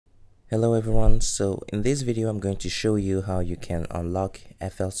Hello everyone, so in this video I'm going to show you how you can unlock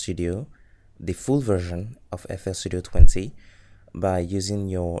FL Studio, the full version of FL Studio 20 by using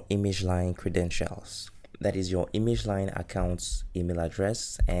your ImageLine credentials. That is your ImageLine account's email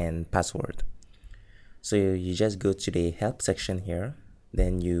address and password. So you just go to the help section here,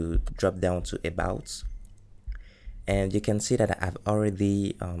 then you drop down to about, and you can see that I've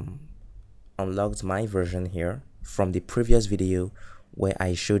already unlocked my version here from the previous video where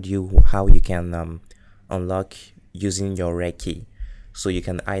I showed you how you can unlock using your reg key. So you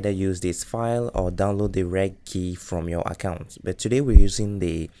can either use this file or download the reg key from your account. But today we're using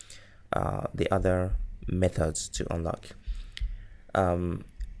the other methods to unlock.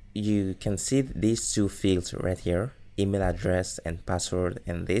 You can see these two fields right here, email address and password,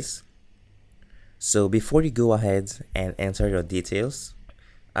 and this. So before you go ahead and enter your details,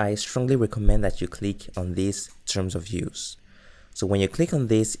 I strongly recommend that you click on these terms of use. So when you click on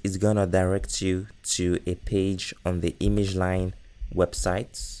this, it's gonna direct you to a page on the ImageLine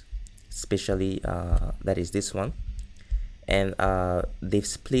website, especially that is this one. And they've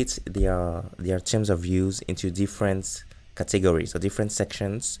split their terms of use into different categories or different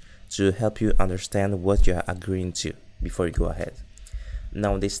sections to help you understand what you are agreeing to before you go ahead.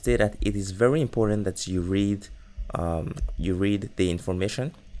 Now they state that it is very important that you read the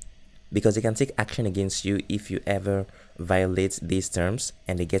information, because they can take action against you if you ever violate these terms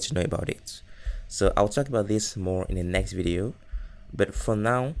and they get to know about it. So I'll talk about this more in the next video, but for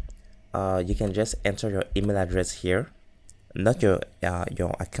now you can just enter your email address here, not your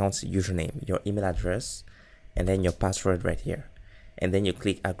account's username, your email address, and then your password right here, and then you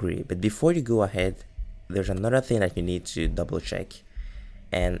click agree. But before you go ahead, there's another thing that you need to double check,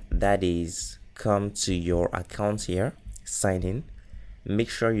 and that is come to your account here, sign in.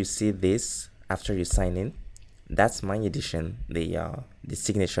 Make sure you see this after you sign in. That's my edition, the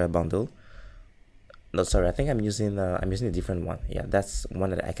signature bundle. No, sorry, I think I'm using a different one. Yeah, that's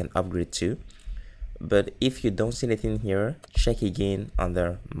one that I can upgrade to. But if you don't see anything here, check again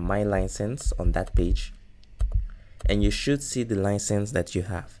under my license on that page, and you should see the license that you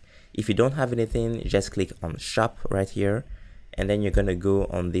have. If you don't have anything, just click on shop right here, and then you're gonna go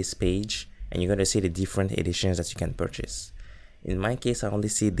on this page and you're gonna see the different editions that you can purchase. In my case, I only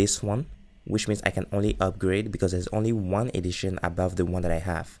see this one, which means I can only upgrade because there's only one edition above the one that I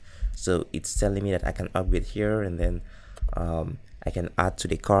have. So it's telling me that I can upgrade here, and then I can add to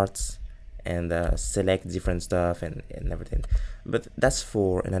the carts and select different stuff and everything. But that's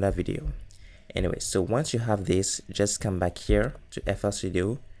for another video. Anyway, so once you have this, just come back here to FL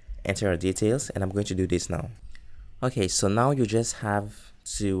Studio, enter your details, and I'm going to do this now. Okay, so now you just have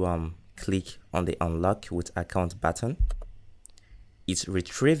to click on the unlock with account button. It's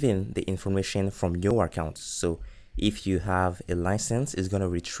retrieving the information from your account. So if you have a license, it's going to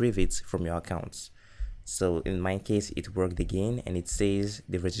retrieve it from your account. So in my case, it worked again, and it says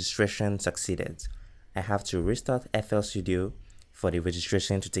the registration succeeded. I have to restart FL Studio for the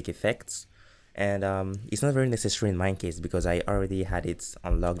registration to take effect, and it's not very necessary in my case because I already had it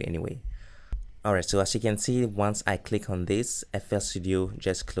unlocked anyway. Alright, so as you can see, once I click on this, FL Studio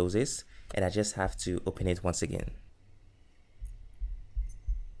just closes, and I just have to open it once again.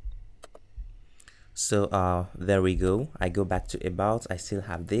 So there we go. I go back to about. I still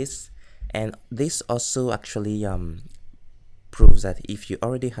have this, and this also actually proves that if you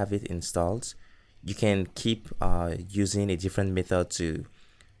already have it installed, you can keep using a different method to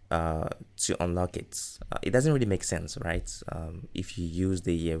unlock it. It doesn't really make sense, right? If you use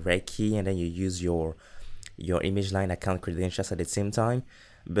the reg key and then you use your ImageLine account credentials at the same time.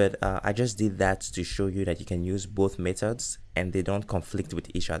 But I just did that to show you that you can use both methods and they don't conflict with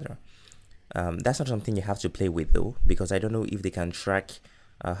each other. That's not something you have to play with though, because I don't know if they can track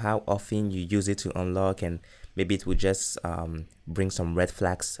how often you use it to unlock, and maybe it will just bring some red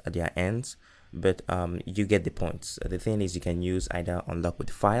flags at their end. But you get the point. The thing is, you can use either unlock with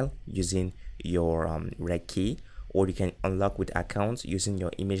file using your reg key, or you can unlock with account using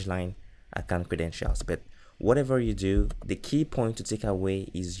your ImageLine account credentials. But whatever you do, the key point to take away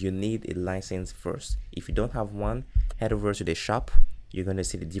is you need a license first. If you don't have one, head over to the shop. You're going to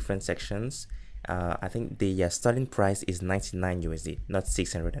see the different sections. I think the starting price is 99 USD, not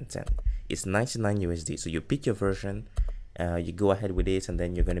 610. It's 99 USD. So you pick your version, you go ahead with it, and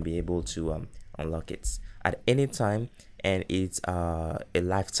then you're going to be able to unlock it at any time, and it's a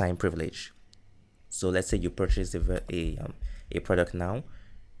lifetime privilege. So let's say you purchase a product now,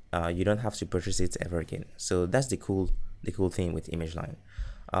 you don't have to purchase it ever again. So that's the cool thing with ImageLine.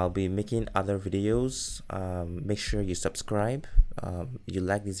 I'll be making other videos. Make sure you subscribe, you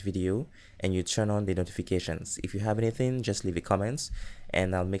like this video, and you turn on the notifications. If you have anything, just leave a comment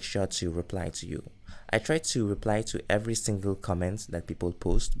and I'll make sure to reply to you. I try to reply to every single comment that people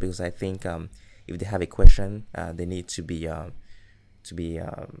post because I think if they have a question, they need to be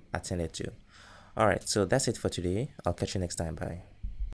attended to. All right, so that's it for today. I'll catch you next time. Bye.